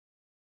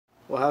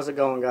Well, how's it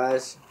going,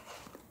 guys?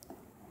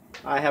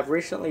 I have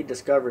recently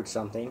discovered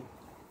something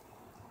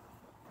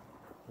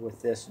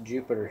with this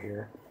Jupiter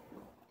here.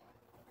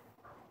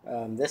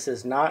 This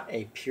is not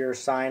a pure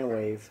sine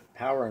wave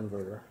power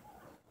inverter.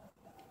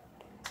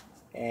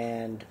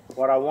 And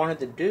what I wanted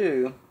to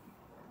do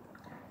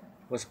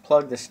was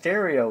plug the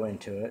stereo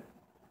into it.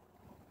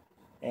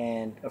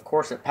 And of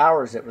course it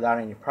powers it without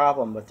any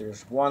problem, but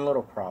there's one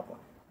little problem.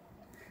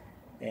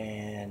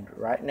 And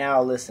right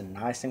now, listen,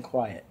 nice and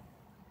quiet.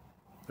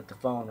 Put the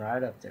phone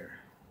right up there.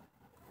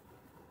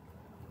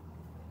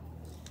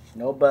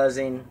 No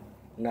buzzing,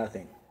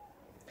 nothing.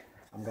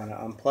 I'm going to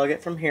unplug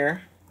it from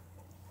here.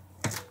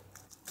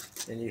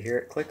 Then you hear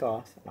it click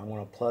off. I'm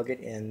going to plug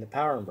it in the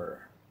power inverter.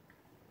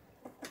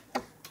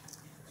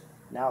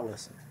 Now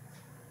listen.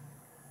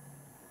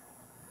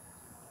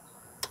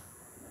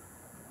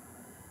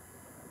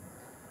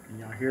 Can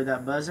y'all hear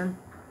that buzzing?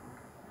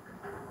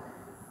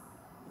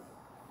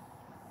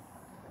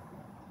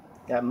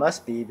 That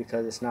must be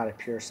because it's not a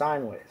pure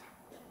sine wave.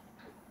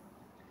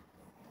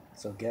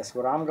 So guess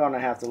what I'm going to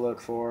have to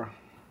look for?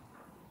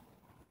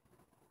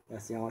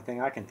 That's the only thing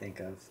I can think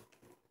of.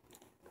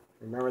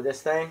 Remember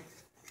this thing?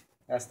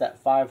 That's that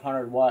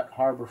 500 watt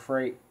Harbor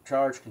Freight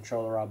charge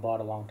controller I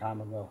bought a long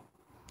time ago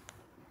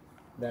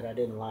that I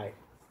didn't like.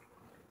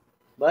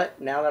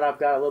 But now that I've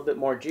got a little bit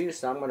more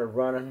juice, I'm going to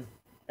run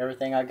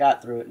everything I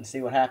got through it and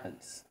see what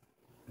happens.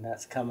 And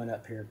that's coming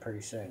up here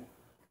pretty soon.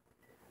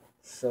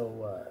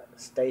 So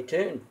stay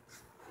tuned.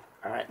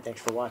 Alright, thanks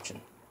for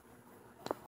watching.